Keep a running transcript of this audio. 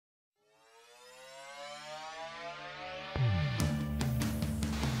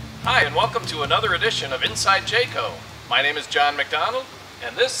and welcome to another edition of Inside Jayco. My name is John McDonald,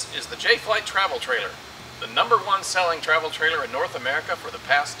 and this is the J-Flight Travel Trailer, the #1 selling travel trailer in North America for the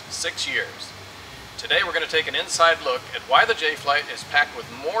past 6 years. Today we're going to take an inside look at why the J-Flight is packed with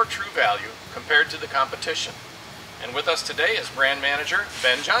more true value compared to the competition. And with us today is brand manager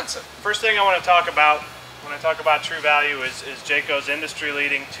Ben Johnson. First thing I want to talk about when I talk about true value is Jayco's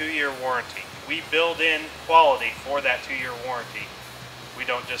industry-leading 2-year warranty. We build in quality for that 2-year warranty. We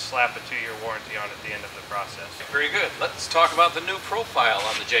don't just slap a 2-year warranty on at the end of the process. Very good. Let's talk about the new profile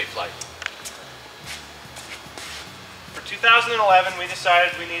on the J-Flight. For 2011, we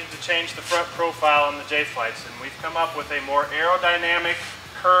decided we needed to change the front profile on the J-Flights, and we've come up with a more aerodynamic,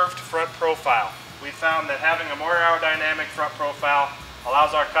 curved front profile. We found that having a more aerodynamic front profile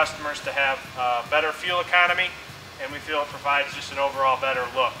allows our customers to have better fuel economy, and we feel it provides just an overall better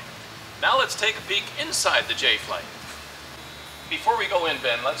look. Now let's take a peek inside the J-Flight. Before we go in,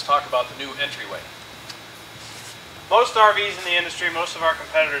 Ben, let's talk about the new entryway. Most RVs in the industry, most of our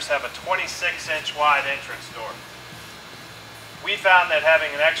competitors have a 26-inch wide entrance door. We found that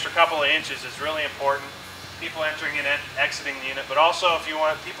having an extra couple of inches is really important. People entering and exiting the unit, but also if you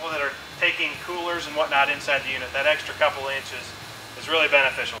want people that are taking coolers and whatnot inside the unit, that extra couple of inches is really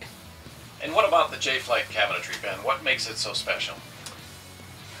beneficial. And what about the J-Flight cabinetry, Ben? What makes it so special?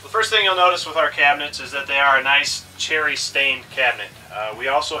 The first thing you'll notice with our cabinets is that they are a nice cherry stained cabinet. We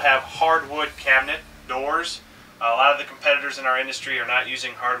also have hardwood cabinet doors. A lot of the competitors in our industry are not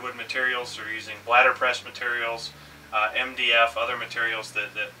using hardwood materials. They're using bladder press materials, MDF, other materials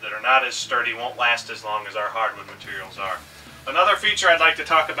that are not as sturdy, won't last as long as our hardwood materials are. Another feature I'd like to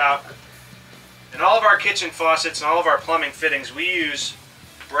talk about, in all of our kitchen faucets and all of our plumbing fittings, we use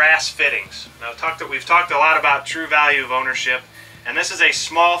brass fittings. Now we've talked a lot about true value of ownership, and this is a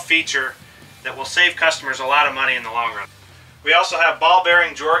small feature that will save customers a lot of money in the long run. We also have ball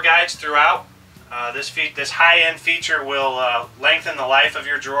bearing drawer guides throughout. This high-end feature will lengthen the life of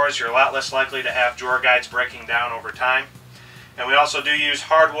your drawers. You're a lot less likely to have drawer guides breaking down over time. And we also do use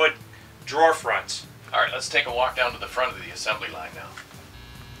hardwood drawer fronts. Alright, let's take a walk down to the front of the assembly line now.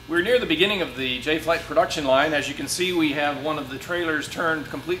 We're near the beginning of the J-Flight production line. As you can see, we have one of the trailers turned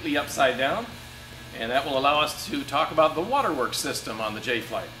completely upside down, and that will allow us to talk about the waterworks system on the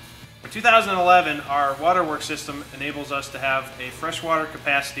J-Flight. For 2011, our waterworks system enables us to have a freshwater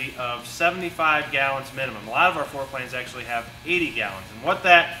capacity of 75 gallons minimum. A lot of our floor plans actually have 80 gallons, and what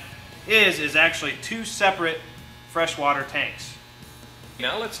that is actually 2 separate freshwater tanks.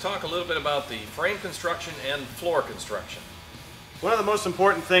 Now let's talk a little bit about the frame construction and floor construction. One of the most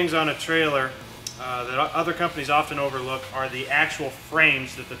important things on a trailer that other companies often overlook are the actual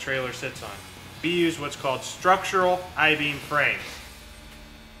frames that the trailer sits on. We use what's called structural I-beam frames.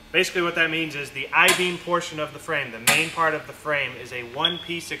 Basically what that means is the I-beam portion of the frame, the main part of the frame, is a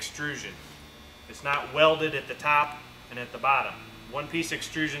one-piece extrusion. It's not welded at the top and at the bottom. One-piece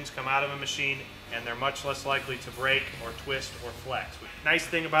extrusions come out of a machine, and they're much less likely to break or twist or flex. Nice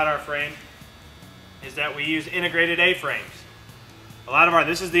thing about our frame is that we use integrated A-frames.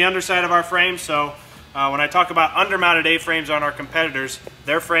 This is the underside of our frame, so when I talk about undermounted A-frames on our competitors,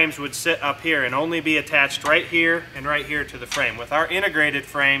 their frames would sit up here and only be attached right here and right here to the frame. With our integrated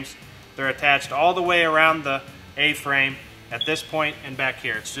frames, they're attached all the way around the A-frame at this point and back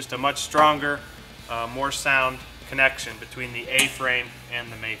here. It's just a much stronger, more sound connection between the A-frame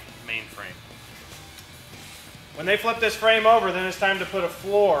and the main frame. When they flip this frame over, then it's time to put a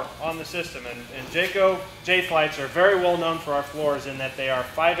floor on the system. And Jayco J-Flights are very well known for our floors in that they are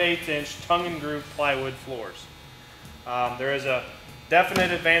 5/8-inch tongue and groove plywood floors. There is a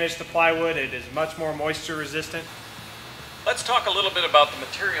definite advantage to plywood. It is much more moisture resistant. Let's talk a little bit about the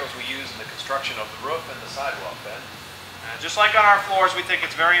materials we use in the construction of the roof and the sidewalk, Ben. Just like on our floors, we think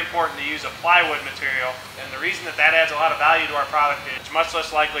it's very important to use a plywood material, and the reason that adds a lot of value to our product is it's much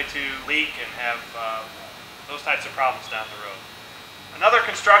less likely to leak and have those types of problems down the road. Another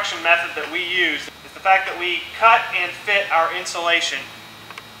construction method that we use is the fact that we cut and fit our insulation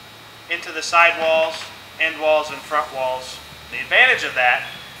into the side walls, end walls, and front walls. The advantage of that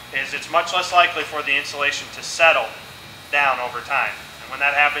is it's much less likely for the insulation to settle down over time. And when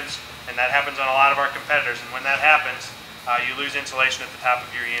that happens, and that happens on a lot of our competitors, and when that happens, you lose insulation at the top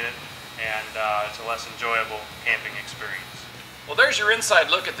of your unit, and it's a less enjoyable camping experience. Well, there's your inside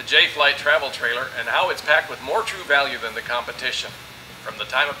look at the J-Flight travel trailer and how it's packed with more true value than the competition, from the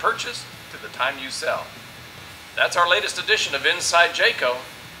time of purchase to the time you sell. That's our latest edition of Inside Jayco.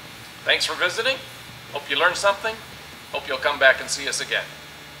 Thanks for visiting. Hope you learned something. Hope you'll come back and see us again.